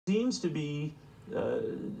seems to be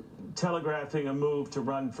telegraphing a move to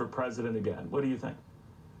run for president again. What do you think?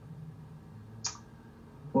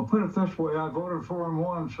 Well, put it this way, I voted for him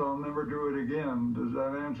once, so I'll never do it again. Does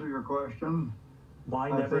that answer your question? Why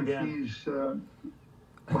never again?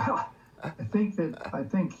 Well, I think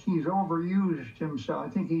he's overused himself. I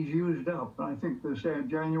think he's used up. I think the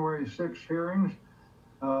January 6th hearings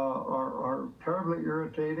are terribly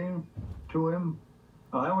irritating to him.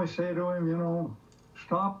 I always say to him, you know,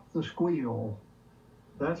 stop the squeal.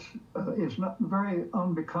 It's not very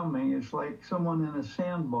unbecoming. It's like someone in a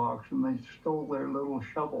sandbox and they stole their little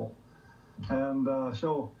shovel. And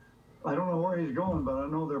so I don't know where he's going, but I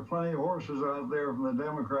know there are plenty of horses out there from the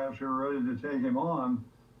Democrats who are ready to take him on.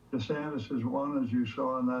 DeSantis is one, as you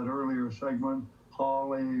saw in that earlier segment.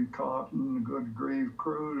 Hawley, Cotton, good grief,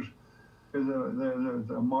 Cruz. There's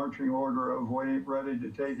a marching order of ready to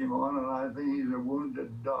take him on, and I think he's a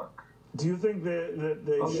wounded duck. Do you think that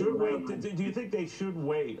they should wait? Do you think they should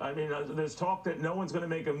wait? I mean, there's talk that no one's going to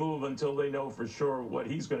make a move until they know for sure what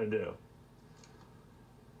he's going to do.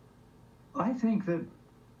 I think that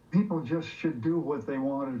people just should do what they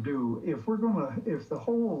want to do. If the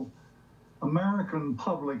whole American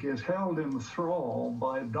public is held in thrall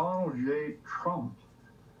by Donald J. Trump,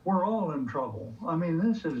 we're all in trouble. I mean,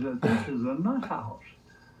 this is a nut house.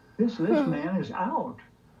 This man is out.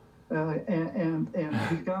 And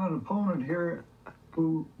he's got an opponent here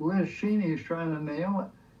who Liz Cheney is trying to nail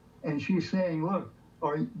it, and she's saying, look,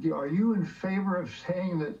 are you in favor of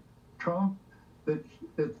saying that Trump that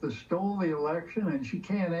stole the election? And she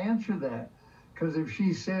can't answer that, because if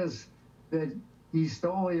she says that he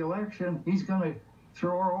stole the election, he's going to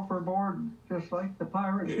throw her overboard just like the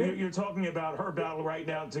pirates did. You're talking about her battle right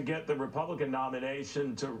now to get the Republican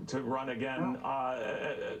nomination to run again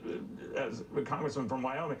as a congressman from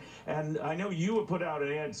Wyoming. And I know you have put out an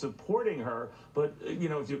ad supporting her, but you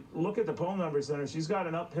know, if you look at the poll numbers center, she's got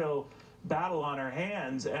an uphill battle on her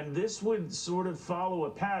hands, and this would sort of follow a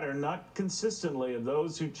pattern, not consistently, of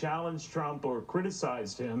those who challenged Trump or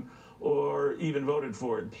criticized him or even voted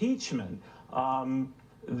for impeachment.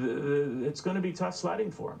 It's going to be tough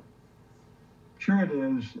sledding for him. Sure it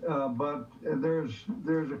is, but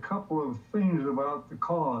there's a couple of things about the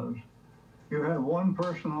cause. You have one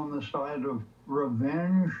person on the side of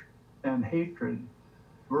revenge and hatred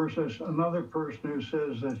versus another person who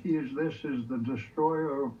says that this is the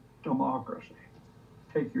destroyer of democracy.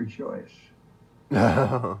 Take your choice.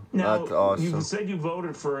 Now, that's awesome. You said you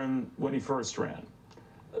voted for him when he first ran.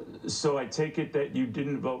 So I take it that you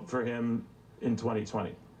didn't vote for him in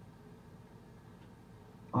 2020.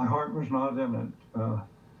 My heart was not in it.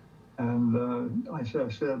 I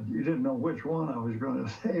said, you didn't know which one I was going to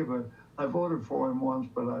say, but I voted for him once,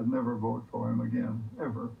 but I'd never vote for him again,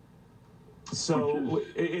 ever. So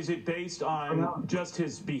is it based on just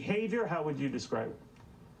his behavior? How would you describe it?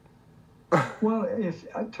 Well,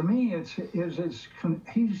 to me, he's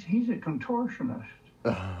a contortionist.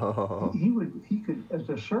 Oh. He could, as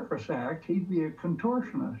a circus act, he'd be a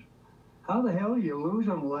contortionist. How the hell you lose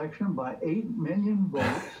an election by 8 million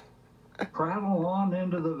votes, prattle on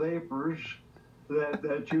into the vapors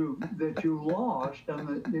that you lost, and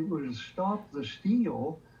that it would stop the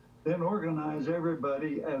steal, then organize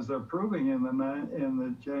everybody, as they're proving in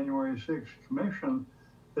the January 6th commission,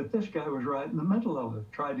 that this guy was right in the middle of it.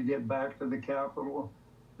 Tried to get back to the Capitol,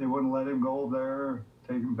 they wouldn't let him go there,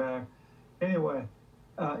 take him back. Anyway,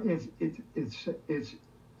 it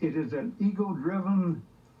is an ego-driven,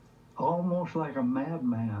 almost like a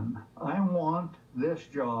madman. I want this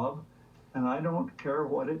job, and I don't care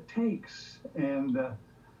what it takes. And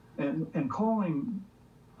calling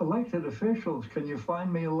elected officials, can you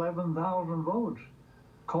find me 11,000 votes?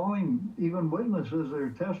 Calling even witnesses that are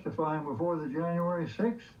testifying before the January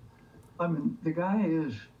 6th. I mean, the guy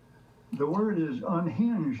the word is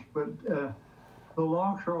unhinged, but the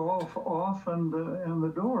locks are off, and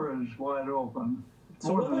the door is wide open.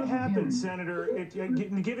 So what would happen, Senator,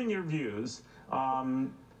 given your views, and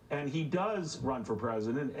he does run for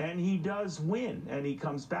president, and he does win, and he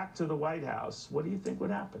comes back to the White House, what do you think would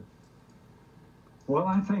happen? Well,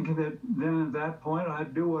 I think that then at that point,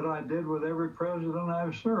 I'd do what I did with every president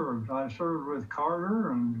I've served. I served with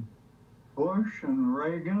Carter and Bush and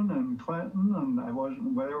Reagan and Clinton, and I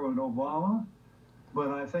wasn't there with Obama. But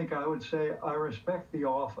I think I would say I respect the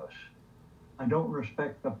office. I don't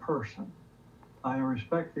respect the person. I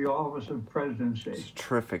respect the office of presidency. It's a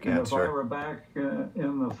terrific and answer. If I were back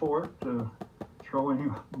in the fort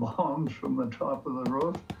throwing bombs from the top of the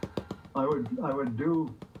roof, I would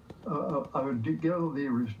do I would give the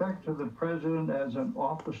respect to the president as an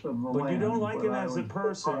office of the land. But you don't like him as a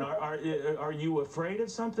person. Are you afraid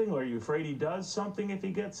of something? Or are you afraid he does something if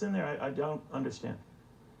he gets in there? I don't understand.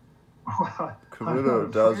 Well, Caruso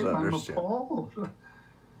does understand. I'm appalled.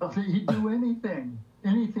 He'd do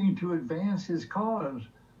anything to advance his cause,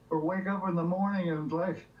 or wake up in the morning and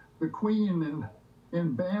like the Queen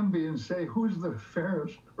in Bambi and say, "Who's the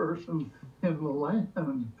fairest person in the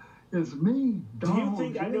land?" It's me, Donald. Do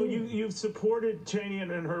you think, I know you've supported Cheney and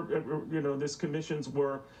her, this commission's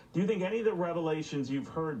work. Do you think any of the revelations you've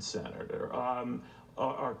heard, Senator,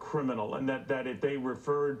 are criminal, and that if they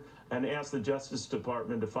referred and asked the Justice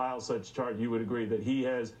Department to file such charge, you would agree that he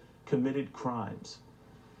has committed crimes?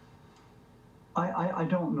 I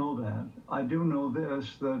don't know that. I do know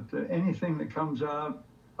this, that anything that comes out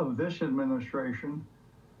of this administration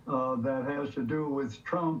that has to do with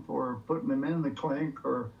Trump or putting him in the clink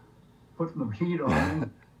or putting the heat on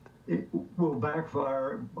him, it will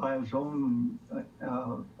backfire by its own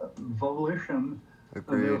volition.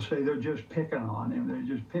 Agreed. They'll say they're just picking on him.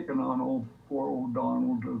 They're just picking on poor old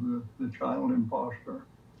Donald, the child imposter.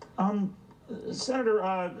 Senator,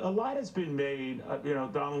 a lot has been made,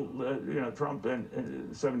 Donald, Trump in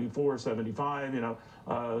 74, 75,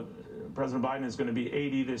 President Biden is going to be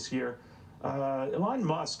 80 this year. Elon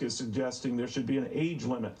Musk is suggesting there should be an age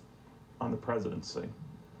limit on the presidency.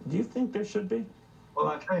 Do you think there should be? Well,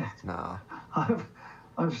 I tell you, Nah.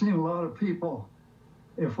 I've seen a lot of people,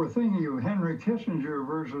 if we're thinking of Henry Kissinger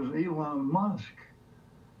versus Elon Musk,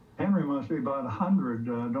 Henry must be about 100.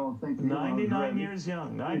 I don't think 99 years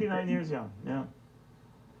young. 99 years young. Yeah.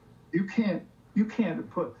 You can't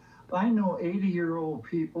put. I know 80-year-old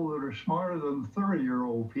people that are smarter than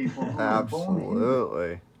 30-year-old people.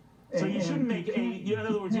 Absolutely. So you shouldn't make age. In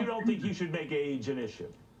other words, you don't think you should make age an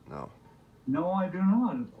issue? No. No, I do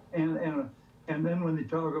not. And then when they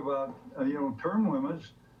talk about term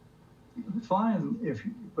limits, fine.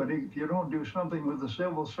 But if you don't do something with the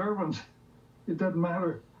civil servants, it doesn't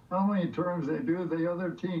matter how many terms they do. The other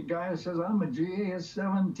guy says, "I'm a GA at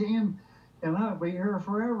 17, and I'll be here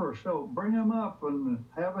forever. So bring him up and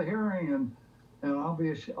have a hearing, and I'll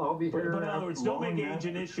be here." But in other words, don't make age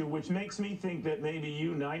an issue, which makes me think that maybe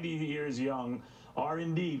you, 90 years young, are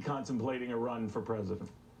indeed contemplating a run for president.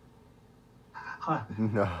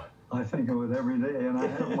 No. I think of it every day, and I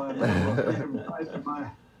have my freedom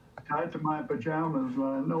tied to my pajamas, and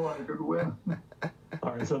I know I could win.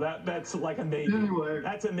 All right, so that's like a maybe. Anyway,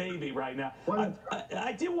 that's a maybe right now.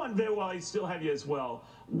 I did wonder, while I still have you as well,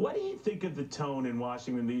 what do you think of the tone in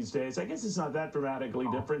Washington these days? I guess it's not that dramatically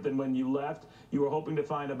different than when you left. You were hoping to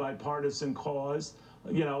find a bipartisan cause,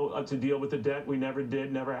 to deal with the debt. We never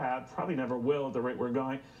did, never have, probably never will at the rate we're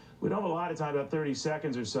going. We don't have a lot of time, about 30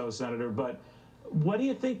 seconds or so, Senator, but what do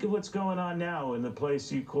you think of what's going on now in the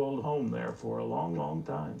place you called home there for a long, long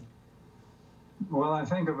time? Well, I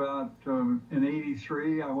think about in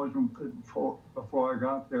 '83, I wasn't before I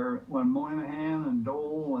got there, when Moynihan and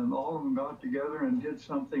Dole and all of them got together and did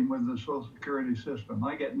something with the Social Security system.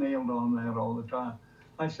 I get nailed on that all the time.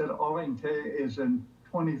 I said, all I can tell you is in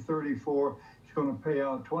 2034, it's going to pay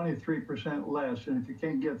out 23% less. And if you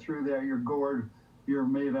can't get through there, you're gored. You're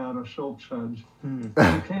made out of soap suds. You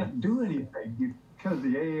can't do anything because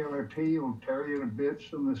the AART will tear you to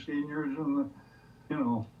bits, and the seniors and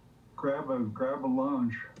the, grab a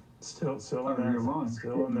lunch. Still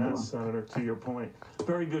a mess, Senator, to your point.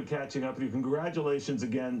 Very good catching up with you. Congratulations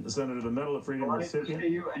again, Senator, the Medal of Freedom recipient. See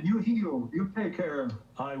you, and you heal. You take care.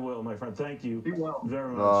 I will, my friend. Thank you Be well.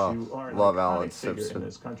 very much. You are an love iconic Alan figure Simpson in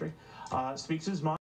this country. Speaks his mind.